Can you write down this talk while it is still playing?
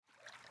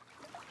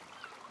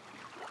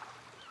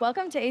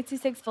Welcome to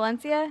 826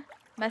 Valencia,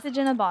 message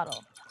in a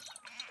bottle.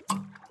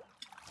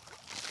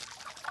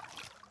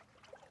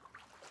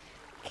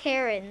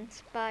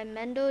 Karens by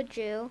Mendel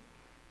Jew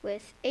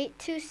with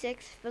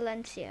 826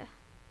 Valencia.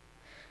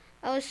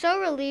 I was so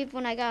relieved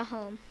when I got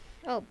home.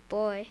 Oh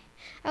boy.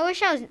 I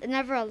wish I was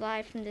never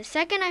alive from the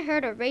second I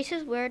heard a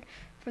racist word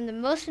from the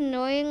most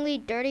annoyingly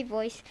dirty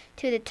voice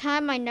to the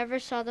time I never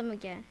saw them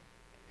again.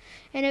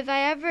 And if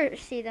I ever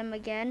see them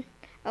again,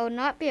 I will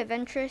not be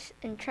adventurous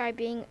and try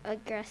being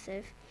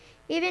aggressive.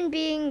 Even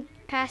being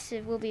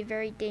passive will be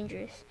very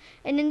dangerous.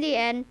 And in the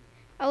end,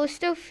 I will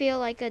still feel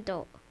like an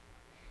adult.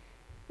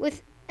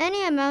 With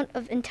any amount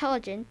of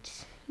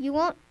intelligence, you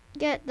won't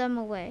get them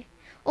away.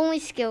 Only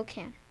skill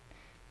can.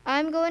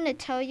 I'm going to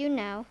tell you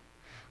now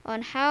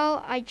on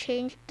how I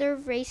changed their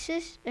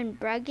racist and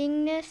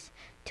braggingness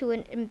to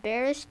an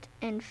embarrassed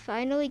and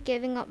finally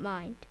giving up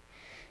mind.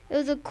 It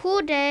was a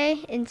cool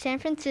day in San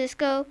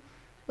Francisco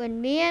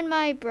when me and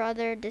my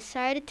brother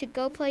decided to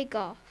go play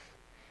golf.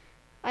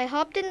 I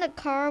hopped in the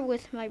car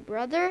with my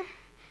brother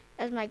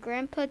as my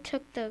grandpa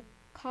took the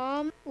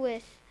calm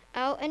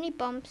without any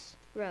bumps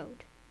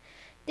road.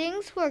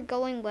 Things were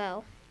going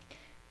well.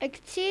 I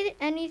could see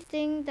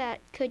anything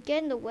that could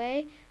get in the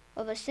way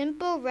of a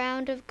simple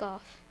round of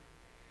golf.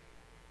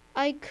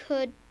 I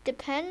could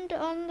depend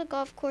on the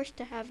golf course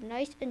to have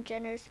nice and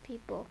generous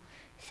people,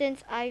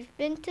 since I've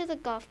been to the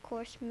golf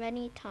course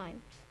many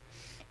times.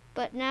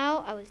 But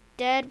now I was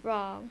dead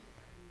wrong.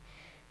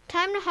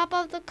 Time to hop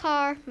out of the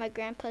car, my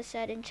grandpa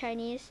said in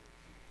Chinese.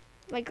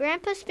 My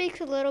grandpa speaks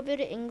a little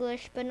bit of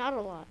English, but not a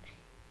lot.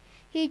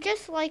 He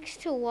just likes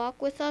to walk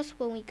with us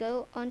when we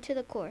go onto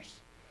the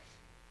course.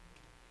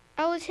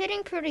 I was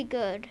hitting pretty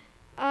good.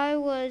 I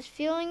was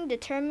feeling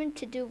determined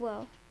to do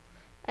well.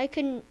 I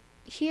could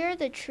hear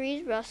the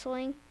trees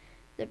rustling,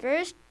 the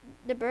birds,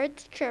 the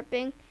birds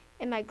chirping,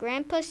 and my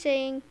grandpa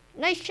saying,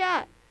 "Nice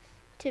shot,"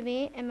 to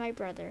me and my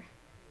brother.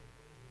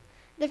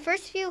 The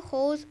first few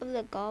holes of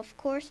the golf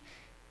course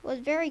was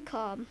very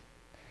calm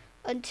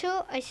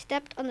until I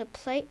stepped on the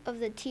plate of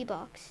the tee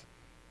box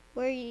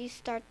where you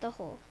start the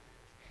hole.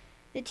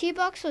 The tee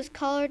box was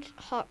colored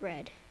hot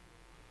red.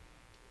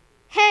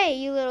 "Hey,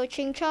 you little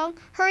ching chong,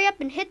 hurry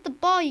up and hit the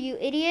ball, you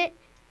idiot."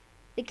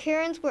 The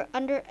Karens were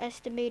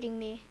underestimating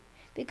me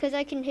because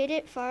I can hit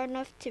it far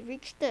enough to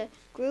reach the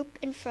group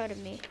in front of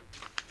me.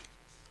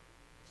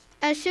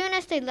 As soon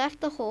as they left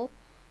the hole,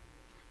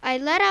 I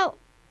let out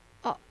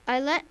I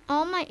let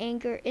all my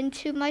anger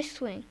into my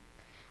swing.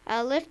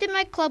 I lifted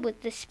my club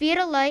with the speed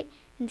of light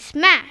and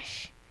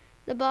smash!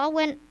 The ball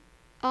went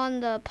on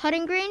the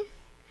putting green.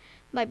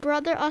 My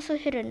brother also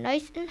hit a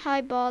nice and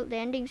high ball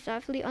landing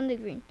softly on the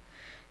green.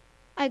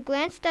 I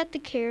glanced at the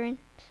Karens.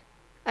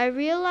 I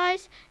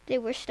realized they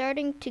were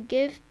starting to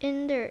give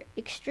in their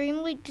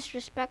extremely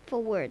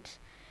disrespectful words.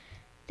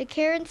 The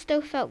Karen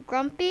still felt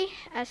grumpy,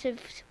 as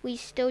if we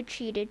still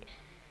cheated.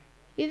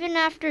 Even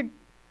after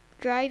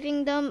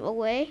driving them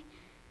away,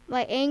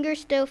 my anger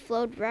still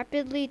flowed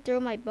rapidly through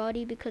my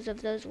body because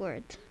of those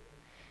words.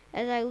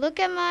 As I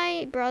looked at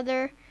my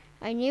brother,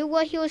 I knew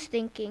what he was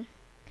thinking.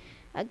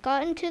 I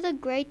got into the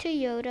gray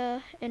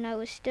Toyota and I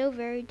was still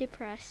very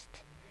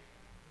depressed.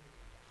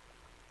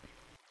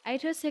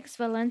 826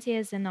 Valencia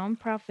is a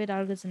nonprofit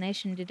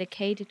organization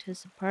dedicated to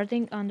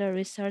supporting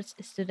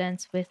under-researched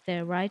students with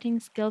their writing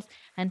skills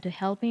and to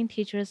helping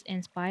teachers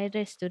inspire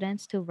their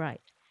students to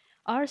write.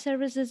 Our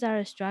services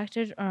are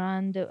structured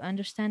around the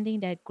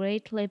understanding that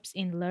great leaps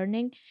in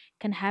learning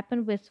can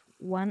happen with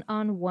one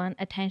on one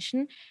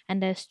attention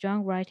and that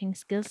strong writing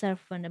skills are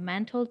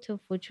fundamental to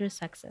future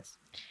success.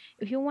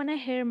 If you want to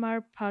hear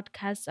more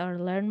podcasts or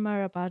learn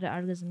more about the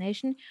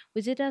organization,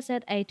 visit us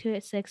at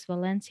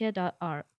 826valencia.org.